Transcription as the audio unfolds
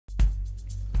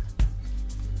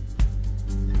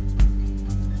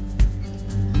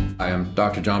I am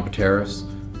Dr. John Pateras,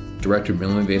 Director of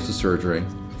Minimally Invasive Surgery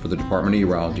for the Department of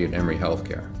Urology at Emory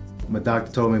Healthcare. My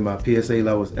doctor told me my PSA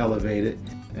level was elevated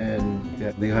and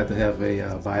that they had to have a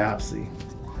biopsy,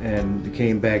 and it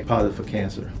came back positive for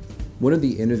cancer. One of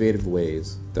the innovative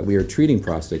ways that we are treating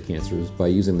prostate cancer is by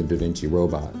using the Vinci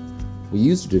robot. We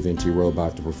use the Vinci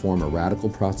robot to perform a radical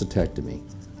prostatectomy,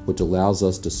 which allows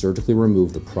us to surgically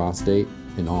remove the prostate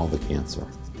and all the cancer.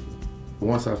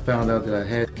 Once I found out that I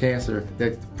had cancer,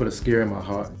 that put a scare in my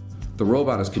heart. The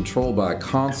robot is controlled by a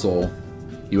console.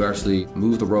 You actually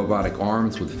move the robotic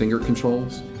arms with finger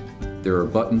controls. There are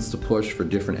buttons to push for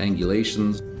different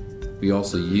angulations. We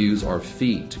also use our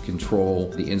feet to control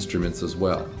the instruments as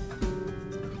well.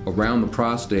 Around the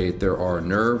prostate, there are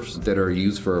nerves that are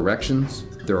used for erections.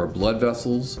 There are blood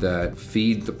vessels that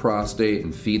feed the prostate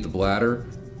and feed the bladder.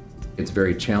 It's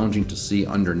very challenging to see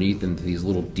underneath into these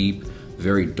little deep,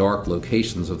 very dark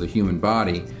locations of the human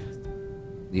body.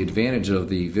 The advantage of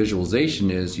the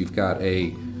visualization is you've got a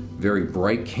very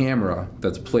bright camera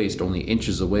that's placed only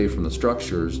inches away from the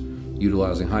structures.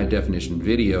 Utilizing high definition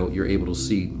video, you're able to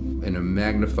see in a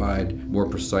magnified, more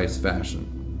precise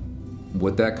fashion.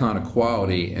 With that kind of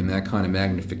quality and that kind of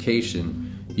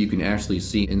magnification, you can actually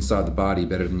see inside the body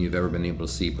better than you've ever been able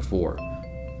to see before.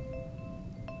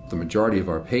 The majority of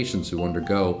our patients who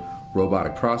undergo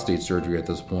robotic prostate surgery at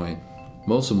this point,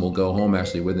 most of them will go home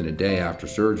actually within a day after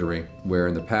surgery, where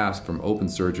in the past from open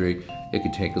surgery, it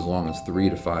could take as long as 3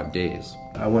 to 5 days.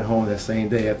 I went home that same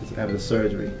day after the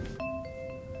surgery.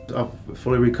 I'm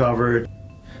fully recovered.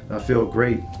 I feel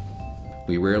great.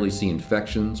 We rarely see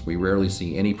infections. We rarely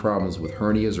see any problems with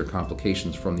hernias or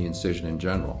complications from the incision in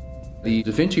general. The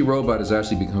Vinci robot has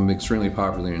actually become extremely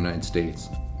popular in the United States.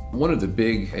 One of the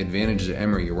big advantages of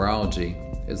Emory Urology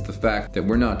is the fact that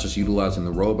we're not just utilizing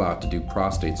the robot to do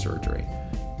prostate surgery.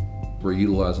 We're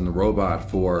utilizing the robot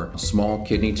for small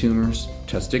kidney tumors,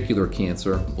 testicular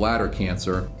cancer, bladder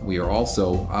cancer. We are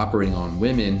also operating on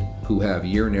women who have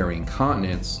urinary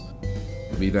incontinence.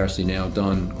 We've actually now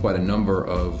done quite a number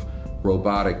of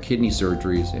robotic kidney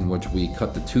surgeries in which we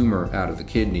cut the tumor out of the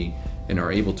kidney and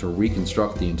are able to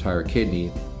reconstruct the entire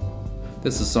kidney.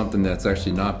 This is something that's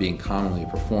actually not being commonly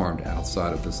performed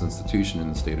outside of this institution in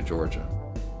the state of Georgia.